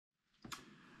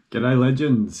G'day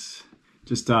legends,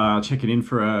 just checking in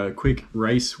for a quick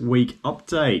race week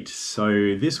update.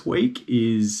 So this week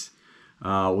is,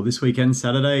 this weekend,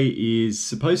 Saturday, is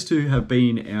supposed to have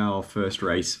been our first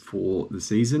race for the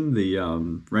season, the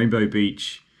Rainbow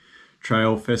Beach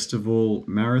Trail Festival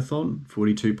Marathon,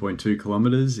 42.2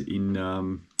 kilometers in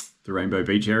the Rainbow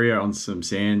Beach area on some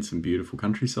sand, some beautiful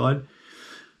countryside.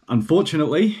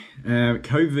 Unfortunately,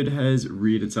 COVID has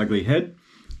reared its ugly head,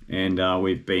 and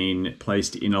we've been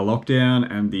placed in a lockdown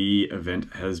and the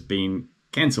event has been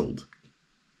cancelled,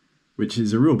 which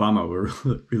is a real bummer. We're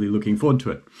really looking forward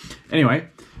to it. Anyway,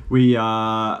 the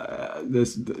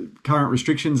current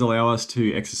restrictions allow us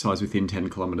to exercise within 10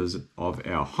 kilometers of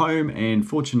our home, and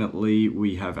fortunately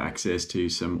we have access to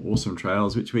some awesome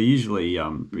trails, which we usually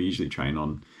train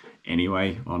on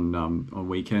anyway on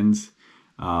weekends.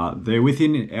 They're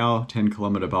within our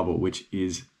 10-kilometer bubble, which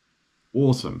is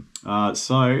awesome.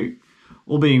 So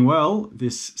all being well,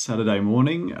 this Saturday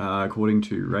morning, according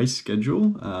to race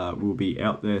schedule, we'll be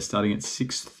out there starting at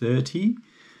 6:30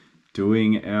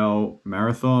 doing our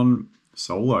marathon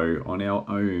solo on our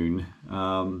own.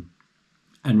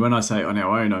 And when I say on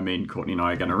our own, I mean Courtney and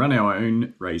I are going to run our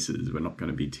own races. We're not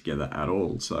going to be together at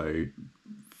all. So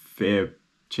fair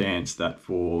chance that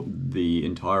for the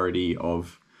entirety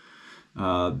of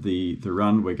the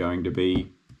run, we're going to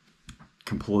be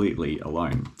completely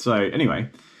alone. So anyway,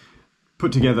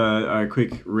 put together a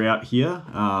quick route here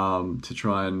to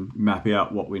try and map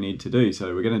out what we need to do.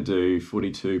 So we're going to do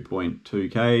 42.2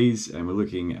 Ks, and we're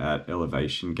looking at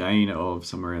elevation gain of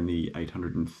somewhere in the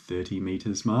 830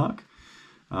 meters mark,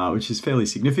 which is fairly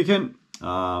significant.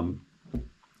 I'm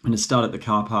going to start at the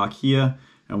car park here,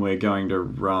 and we're going to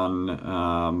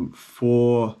run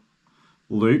 4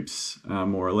 loops,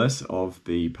 more or less, of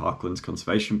the Parklands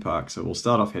Conservation Park. So we'll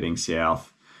start off heading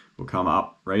south. We'll come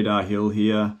up Radar Hill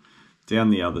here, down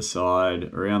the other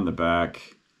side, around the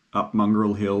back, up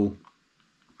Mongrel Hill,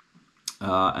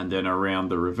 and then around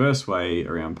the reverse way,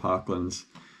 around Parklands,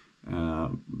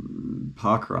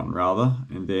 Park Run rather,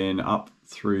 and then up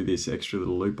through this extra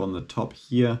little loop on the top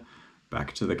here,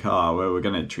 back to the car, where we're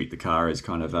going to treat the car as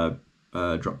kind of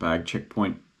a drop bag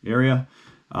checkpoint area.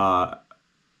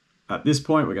 At this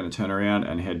point, we're going to turn around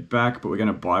and head back, but we're going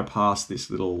to bypass this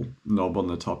little knob on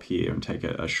the top here and take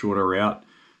a shorter route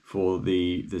for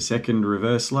the second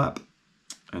reverse lap,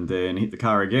 and then hit the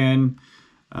car again.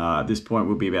 At this point,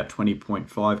 we'll be about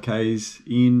 20.5 Ks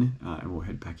in, and we'll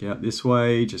head back out this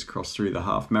way, just cross through the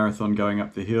half marathon going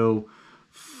up the hill,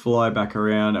 fly back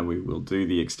around, and we will do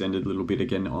the extended little bit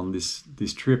again on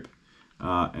this trip,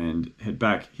 and head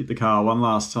back, hit the car one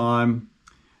last time,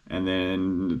 and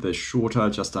then the shorter,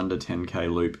 just under 10K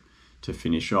loop to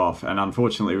finish off. And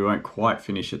unfortunately, we won't quite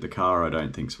finish at the car, I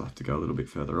don't think, so we'll have to go a little bit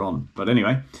further on. But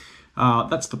anyway,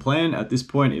 that's the plan. At this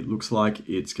point, it looks like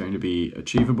it's going to be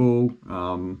achievable.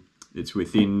 It's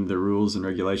within the rules and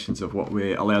regulations of what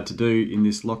we're allowed to do in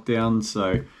this lockdown.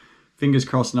 So fingers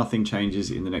crossed nothing changes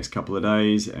in the next couple of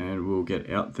days, and we'll get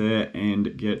out there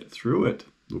and get through it.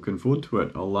 Looking forward to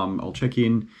it. I'll check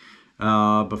in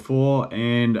before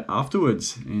and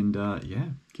afterwards, and yeah,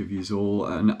 give you all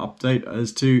an update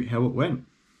as to how it went.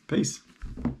 Peace.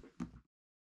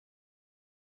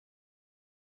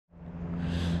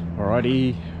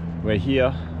 Alrighty, we're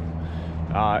here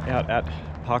out at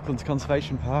Parklands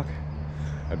Conservation Park,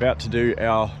 about to do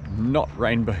our not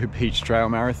Rainbow Beach Trail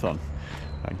Marathon.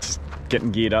 Just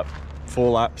getting geared up, 4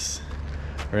 laps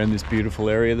around this beautiful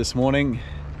area this morning,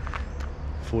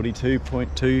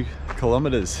 42.2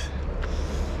 kilometers.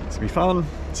 It's gonna be fun.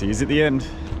 See you at the end.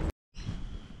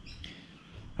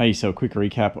 Hey, so a quick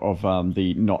recap of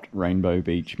the not Rainbow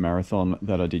Beach Marathon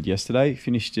that I did yesterday.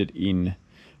 Finished it in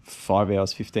 5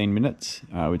 hours 15 minutes,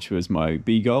 which was my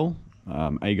B goal.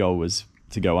 A goal was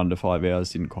to go under 5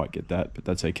 hours. Didn't quite get that, but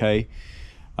that's okay.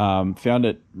 Found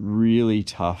it really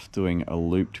tough doing a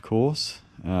looped course.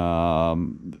 The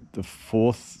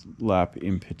 4th lap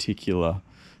in particular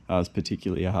was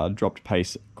particularly hard. Dropped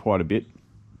pace quite a bit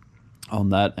on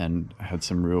that and had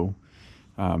some real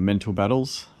mental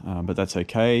battles, but that's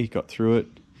okay. Got through it.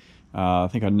 I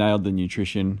think I nailed the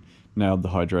nutrition, nailed the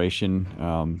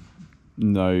hydration,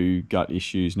 no gut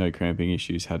issues, no cramping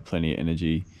issues, had plenty of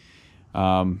energy.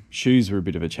 Shoes were a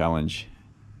bit of a challenge.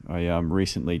 I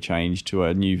recently changed to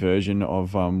a new version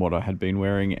of what I had been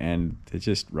wearing, and they're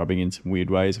just rubbing in some weird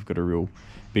ways. I've got a real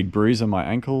big bruise on my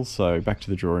ankle, so back to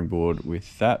the drawing board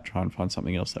with that, try and find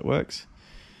something else that works.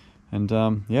 And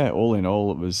yeah, all in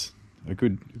all, it was a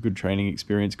good training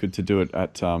experience. Good to do it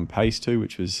at pace too,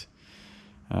 which was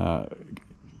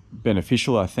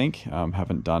beneficial, I think.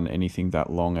 Haven't done anything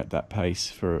that long at that pace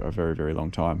for a very, very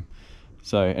long time.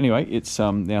 So anyway, it's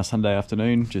now Sunday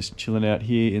afternoon, just chilling out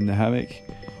here in the hammock,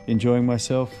 enjoying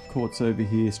myself. Court's over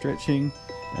here stretching,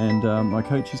 and my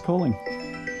coach is calling.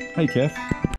 Hey, Kev.